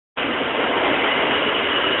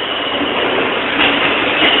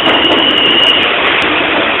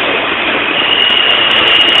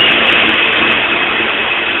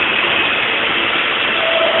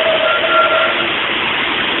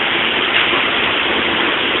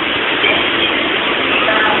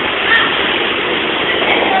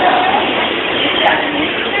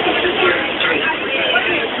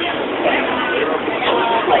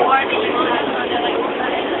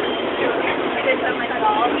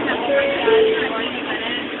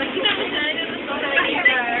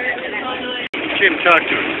and talk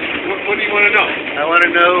to us. What do you want to know? I want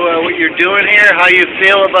to know what you're doing here, how you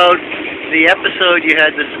feel about the episode you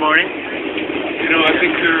had this morning. You know, I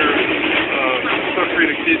think they're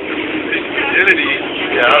suffering a case of identity.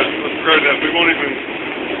 Yeah. With regard to that. We won't even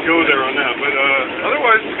go there on that. But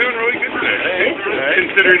otherwise, we're doing really good today.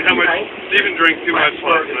 Considering how much Stephen drank too much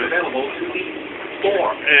last night.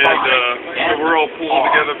 And so we're all pulling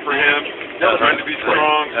together for him, trying to be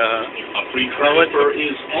strong.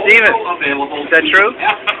 Stephen, is that true?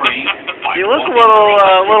 You look a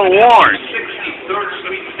little worn.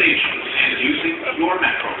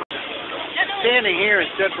 Standing here in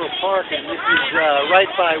Central Park, and this is right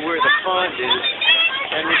by where the pond is,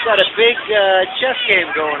 and we've got a big chess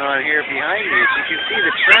game going on here behind me. As you can see,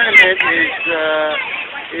 the tournament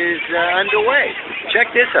is underway.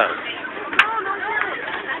 Check this out.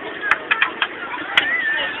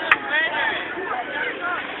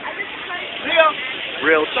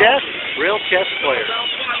 Real chess players.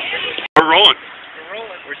 We're rolling.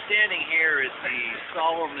 We're standing here at the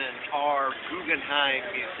Solomon R. Guggenheim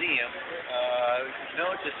Museum,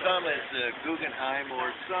 known to some as the Guggenheim or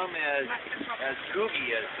some as Googie,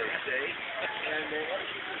 as they say. And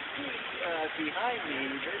behind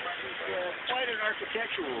me, this is quite an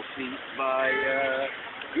architectural feat by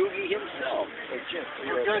Googie himself. Or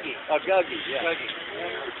Googie. Googie, yeah. Googie.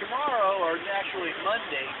 And tomorrow, or actually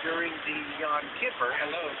Monday, during the Yom Kippur,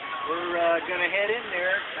 we're going to head in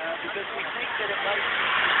there because we think that it might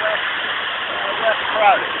be less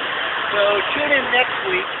crowded. So tune in next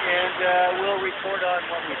week, and we'll report on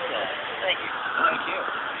what we saw. Thank you. Thank you.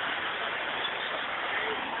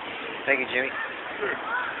 Thank you, Jimmy. Sure.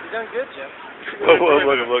 You've done good, Jim.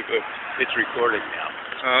 Look. It's recording now.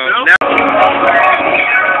 Now.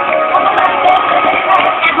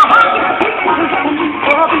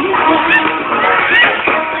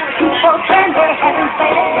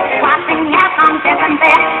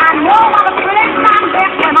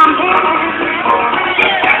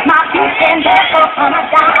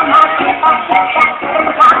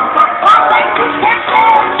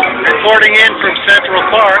 Reporting in from Central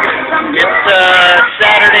Park. It's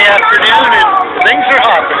Saturday afternoon and things are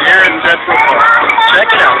hopping here in Central Park. Check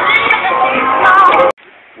it out.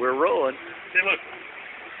 We're rolling. Hey, look.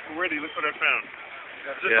 We're ready. Look what I found.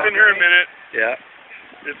 Just been here a minute. Yeah.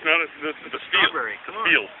 It's not the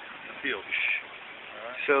field. Field.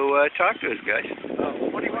 So talk to us, guys.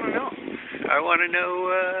 What do you want to know? I want to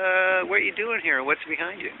know what you're doing here and what's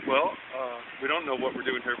behind you. Well, we don't know what we're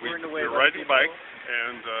doing here. We're riding bikes,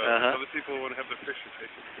 and other people want to have their picture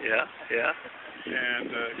taken. Yeah.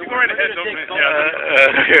 And you go right ahead, don't you?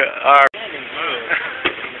 Our In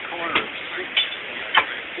the corner of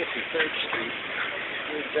 53rd Street.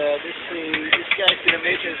 This guy's going to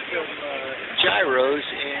make us some gyros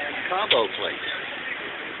and combo plates.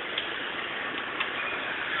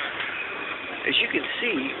 As you can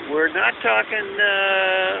see, we're not talking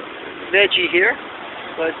veggie here,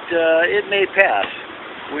 but it may pass.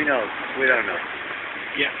 We don't know.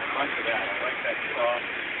 Yeah, I like that. I like that sauce.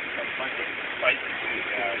 I like the spicy.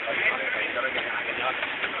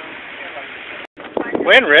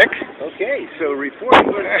 When, Rick? Okay, so reporting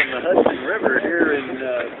from the Hudson River here in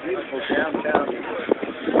beautiful downtown.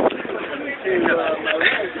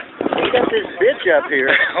 We got this bitch up here.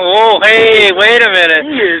 Oh, hey, wait a minute.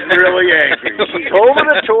 She is really angry. She's holding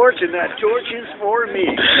a torch, and that torch is for me.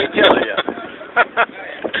 I tell you.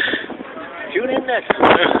 Tune in next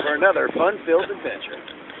week for another fun-filled adventure.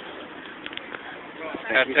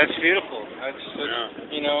 That's beautiful. That's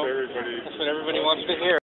what everybody wants to hear.